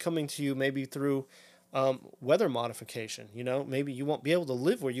 And it's coming to you maybe through weather modification. Maybe you won't be able to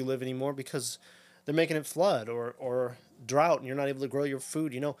live where you live anymore because they're making it flood or drought and you're not able to grow your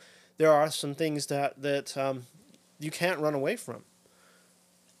food. There are some things that you can't run away from.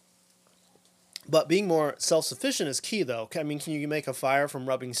 But being more self-sufficient is key, though. I mean, can you make a fire from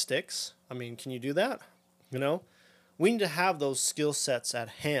rubbing sticks? I mean, can you do that? We need to have those skill sets at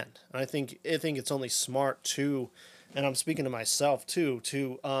hand. And I think it's only smart to, and I'm speaking to myself too,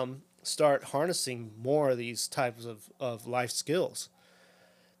 to start harnessing more of these types of life skills.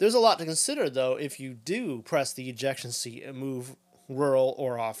 There's a lot to consider, though, if you do press the ejection seat and move rural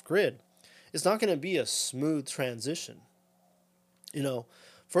or off-grid. It's not going to be a smooth transition.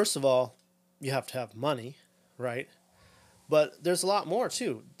 First of all, you have to have money, right? But there's a lot more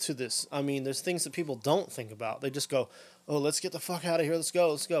too to this. I mean, there's things that people don't think about. They just go, "Oh, let's get the fuck out of here. Let's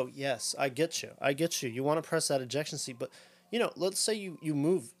go. Let's go." Yes, I get you. I get you. You want to press that ejection seat, but let's say you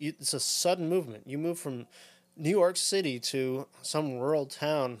move. It's a sudden movement. You move from New York City to some rural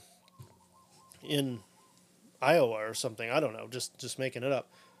town in Iowa or something. I don't know. Just making it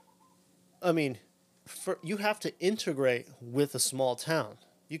up. I mean, you have to integrate with a small town.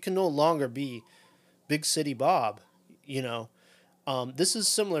 You can no longer be big city Bob. You know, this is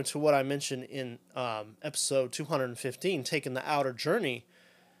similar to what I mentioned in episode 215, taking the outer journey.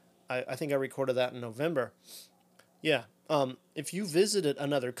 I think I recorded that in November. Yeah. If you visited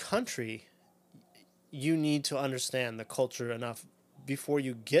another country, you need to understand the culture enough before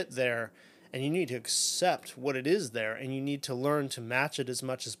you get there, and you need to accept what it is there, and you need to learn to match it as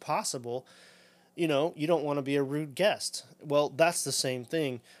much as possible. You don't want to be a rude guest. Well, that's the same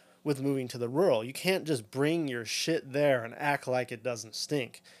thing with moving to the rural. You can't just bring your shit there and act like it doesn't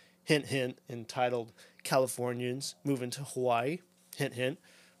stink. Hint, hint, entitled Californians Moving to Hawaii. Hint, hint,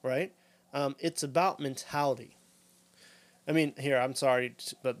 right? It's about mentality. I mean, here, I'm sorry,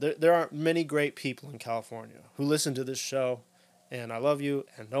 but there aren't many great people in California who listen to this show, and I love you,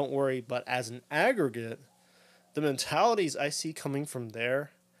 and don't worry, but as an aggregate, the mentalities I see coming from there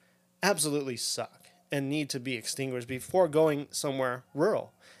absolutely suck and need to be extinguished before going somewhere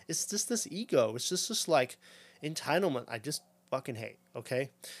rural. It's just this ego. It's just this like entitlement I just fucking hate, okay?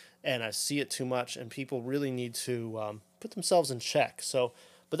 And I see it too much, and people really need to put themselves in check. So,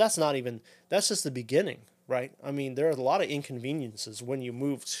 but that's just the beginning, right? I mean, there are a lot of inconveniences when you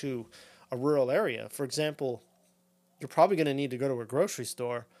move to a rural area. For example, you're probably going to need to go to a grocery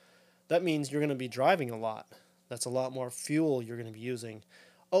store. That means you're going to be driving a lot. That's a lot more fuel you're going to be using.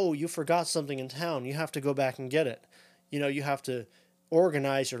 Oh, you forgot something in town. You have to go back and get it. You have to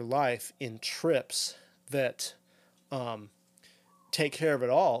organize your life in trips that take care of it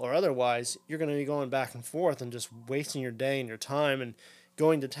all, or otherwise you're going to be going back and forth and just wasting your day and your time, and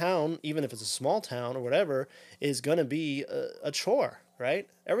going to town, even if it's a small town or whatever, is going to be a chore, right?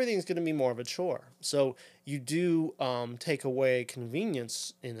 Everything's going to be more of a chore. So you do take away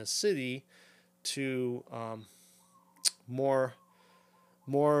convenience in a city to more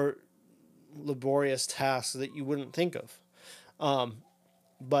laborious tasks that you wouldn't think of.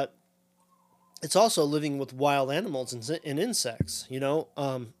 But it's also living with wild animals and insects,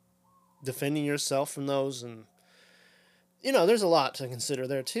 defending yourself from those. And, there's a lot to consider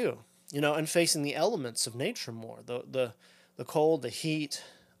there too, and facing the elements of nature more, the cold, the heat,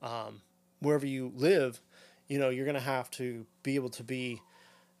 wherever you live, you're going to have to be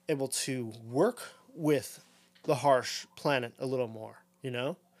able to work with the harsh planet a little more,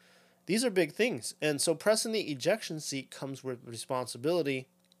 These are big things. And so pressing the ejection seat comes with responsibility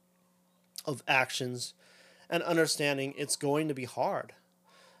of actions and understanding it's going to be hard,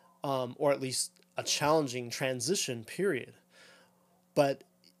 or at least a challenging transition period. But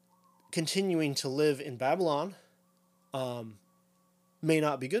continuing to live in Babylon may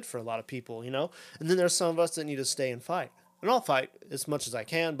not be good for a lot of people, And then there's some of us that need to stay and fight. And I'll fight as much as I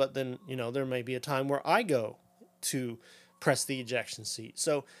can, but then, there may be a time where I go to press the ejection seat.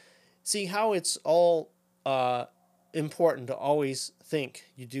 So see how it's all important to always think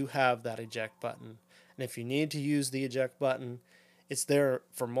you do have that eject button. And if you need to use the eject button, it's there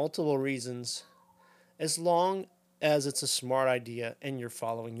for multiple reasons, as long as it's a smart idea and you're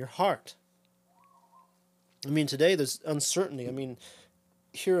following your heart. I mean, today there's uncertainty. I mean,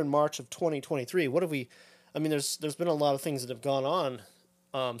 here in March of 2023, there's been a lot of things that have gone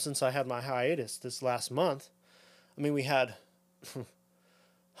on since I had my hiatus this last month. I mean, we had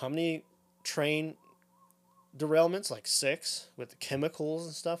how many train derailments? Like 6 with the chemicals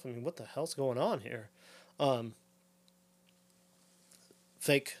and stuff. I mean, what the hell's going on here?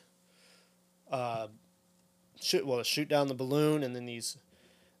 Fake shoot down the balloon, and then these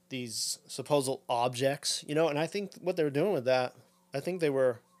supposed objects, and I think what they were doing with that, I think they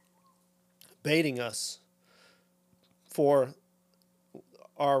were baiting us for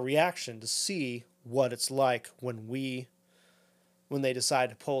our reaction to see what it's like when they decide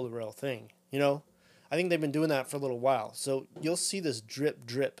to pull the real thing, I think they've been doing that for a little while. So you'll see this drip,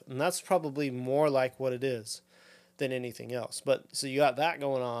 drip, and that's probably more like what it is than anything else. But so you got that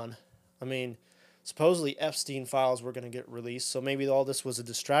going on. I mean, supposedly Epstein files were going to get released, so maybe all this was a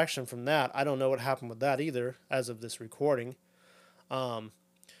distraction from that. I don't know what happened with that either, as of this recording.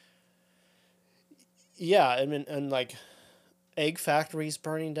 Yeah, I mean, and like egg factories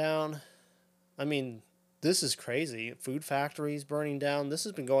burning down. I mean, this is crazy. Food factories burning down. This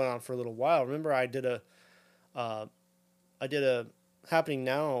has been going on for a little while. Remember, I did a happening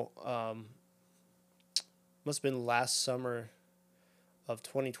now must have been last summer of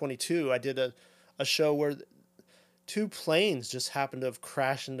 2022. I did a show where 2 planes just happened to have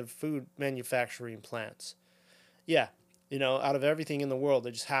crashed into food manufacturing plants. Yeah, out of everything in the world,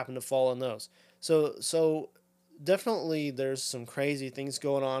 they just happened to fall in those. So definitely there's some crazy things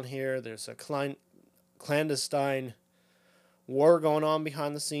going on here. There's a clandestine war going on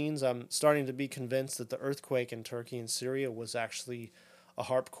behind the scenes. I'm starting to be convinced that the earthquake in Turkey and Syria was actually a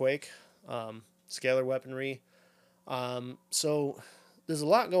HARP quake, scalar weaponry. So there's a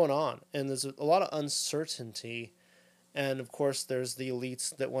lot going on, and there's a lot of uncertainty. And of course, there's the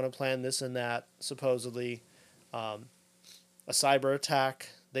elites that want to plan this and that. Supposedly, a cyber attack,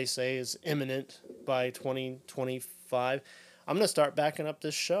 they say, is imminent by 2025. I'm going to start backing up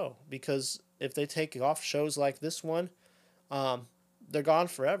this show, because if they take off shows like this one, they're gone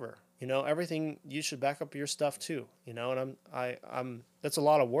forever. Everything, you should back up your stuff too. And I'm that's a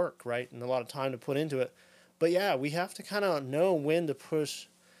lot of work, right, and a lot of time to put into it. But yeah, we have to kind of know when to push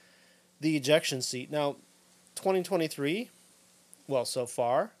the ejection seat. Now, 2023, well, so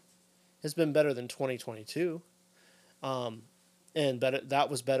far, has been better than 2022, and that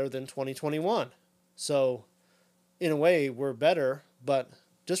was better than 2021. So, in a way, we're better. But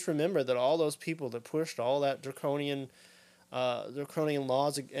just remember that all those people that pushed all that draconian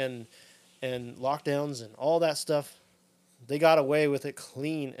laws and lockdowns and all that stuff, they got away with it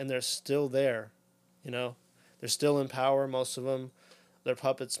clean, and they're still there. They're still in power, most of them. They're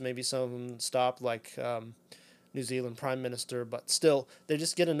puppets. Maybe some of them stopped, like New Zealand Prime Minister, but still, they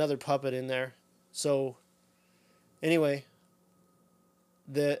just get another puppet in there. So, anyway,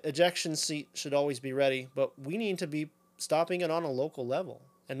 the ejection seat should always be ready, but we need to be stopping it on a local level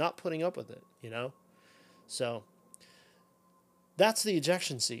and not putting up with it, So, that's the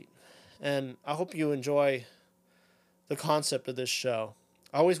ejection seat, and I hope you enjoy the concept of this show.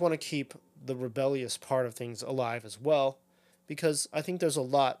 I always want to keep the rebellious part of things alive as well, because I think there's a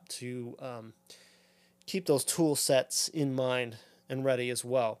lot to keep those tool sets in mind and ready as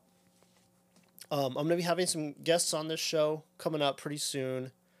well. I'm going to be having some guests on this show coming up pretty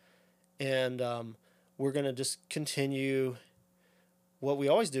soon, and we're going to just continue what we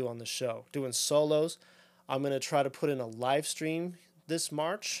always do on this show, doing solos. I'm going to try to put in a live stream this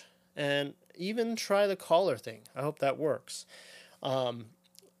March and even try the caller thing. I hope that works.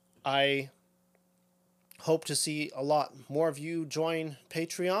 I hope to see a lot more of you join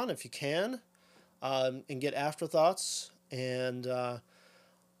Patreon if you can, and get afterthoughts. And I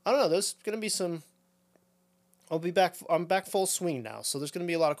don't know, there's going to be some... I'll be back. I'm back full swing now, so there's going to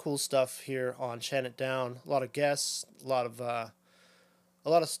be a lot of cool stuff here on Chant It Down. A lot of guests, a lot of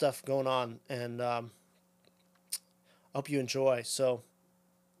stuff going on, and I hope you enjoy. So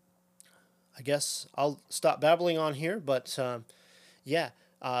I guess I'll stop babbling on here, but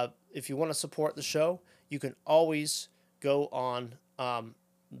if you want to support the show, you can always go on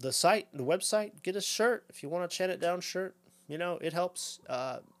the website, get a shirt. If you want a Chant It Down shirt, it helps.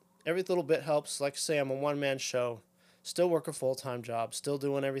 Every little bit helps. Like I say, I'm a one-man show, still work a full-time job, still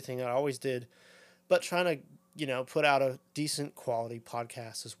doing everything I always did, but trying to, put out a decent quality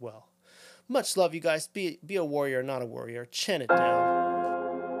podcast as well. Much love, you guys. Be a warrior, not a warrior. Chant it down.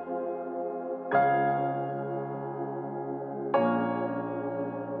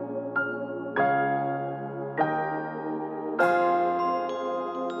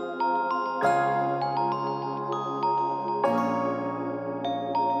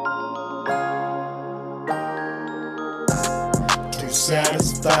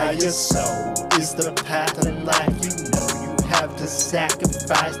 Satisfy your soul is the path in life. You have to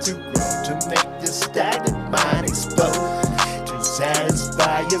sacrifice to grow, to make your stagnant mind explode. To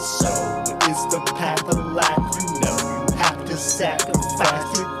satisfy your soul is the path of life. You have to sacrifice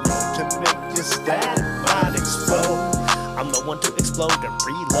to grow, to make your stagnant mind explode. I'm the one to explode and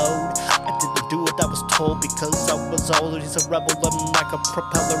reload. I didn't do what I was told because I was always a rebel. I'm like a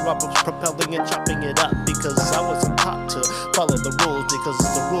propeller, I was propelling and chopping it up because I wasn't taught to follow the rules, because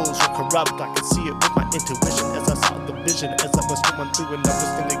the rules were corrupt. I could see it with my intuition as I saw the vision as I was going through, and I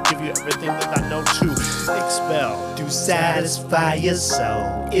was going to give you everything that I know to expel. To satisfy your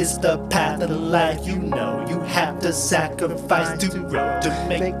soul is the path of life. You have to sacrifice to grow, to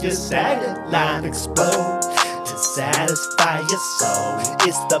make your stagnant line explode. To satisfy your soul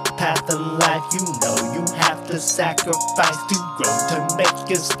is the path of life. You have to sacrifice to grow, to make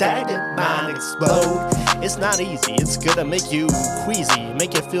your stagnant mind explode. It's not easy, it's gonna make you queasy,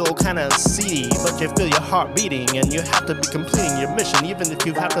 make you feel kinda seedy, but you feel your heart beating, and you have to be completing your mission, even if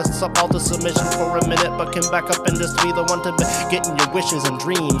you have to stop all the submission for a minute, but can back up and just be the one to be getting your wishes and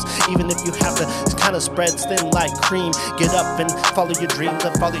dreams. Even if you have to kind of spread thin like cream, get up and follow your dreams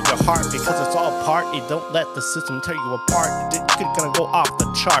and follow your heart, because it's all part. You don't let the system tear you apart. You're gonna go off the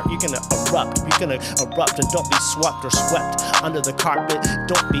chart. You're gonna erupt. You're gonna erupt, and don't be swept or swept under the carpet.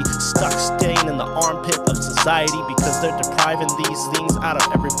 Don't be stuck staying in the armpit of society, because they're depriving these things out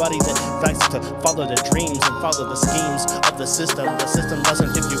of everybody that likes to follow their dreams and follow the schemes of the system. The system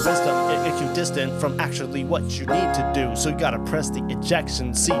doesn't give you wisdom. It gets you distant from actually what you need to do. So you gotta press the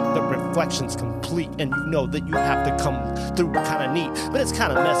ejection seat. The reflection's complete, and you know that you have to come through kinda neat. But it's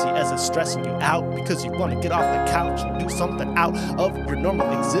kinda messy as it's stressing you out, because you wanna get off the couch and do something out of your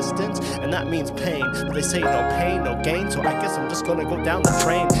normal existence, and that means pain. But they say no pain, no gain, so I guess I'm just gonna go down the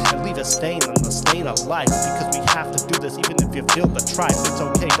drain and leave a stain on the stain of life, because we have to do this even if you feel the tripe. It's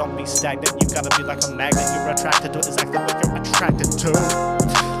okay, don't be stagnant. You gotta be like a magnet. You're attracted to exactly what you're attracted to.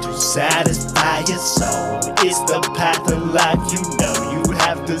 To satisfy your soul is the path of life. You know you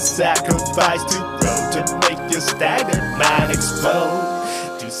have to sacrifice to grow, to make your stagnant mind explode.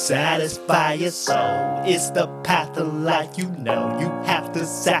 To satisfy your soul is the path of life. You know you have to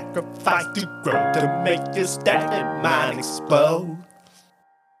sacrifice to grow, to make your stagnant mind explode.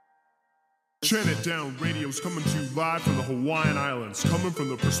 Janet Down Radio's coming to you live from the Hawaiian Islands, coming from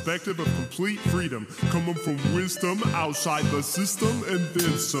the perspective of complete freedom, coming from wisdom outside the system and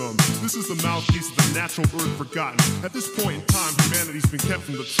then some. This is the mouthpiece of the natural earth forgotten. At this point in time, humanity's been kept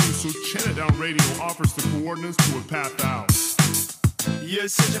from the truth, so Janet Down Radio offers the coordinates to a path out. You're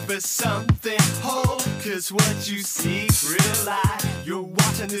searching for something whole, cause what you see is real life. You're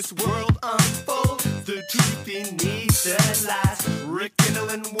watching this world unfold, the truth beneath the lies,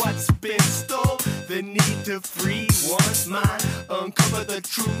 rekindling what's been stole, the need to free one's mind, uncover the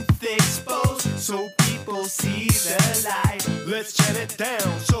truth exposed, so people see the light. Let's chant it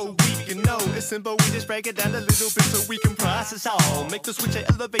down so we can know. It's simple, we just break it down a little bit so we can process all. Make the switch and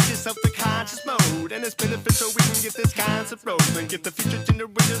elevate yourself to conscious mode, and it's beneficial we can get this concept rolling. Get the future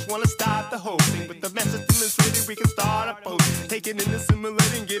generations wanna start the whole thing, but the message demonstrated we can start a post, taking in,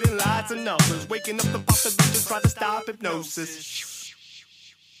 assimilating, getting lots of knowledge, waking up the population, try to stop hypnosis.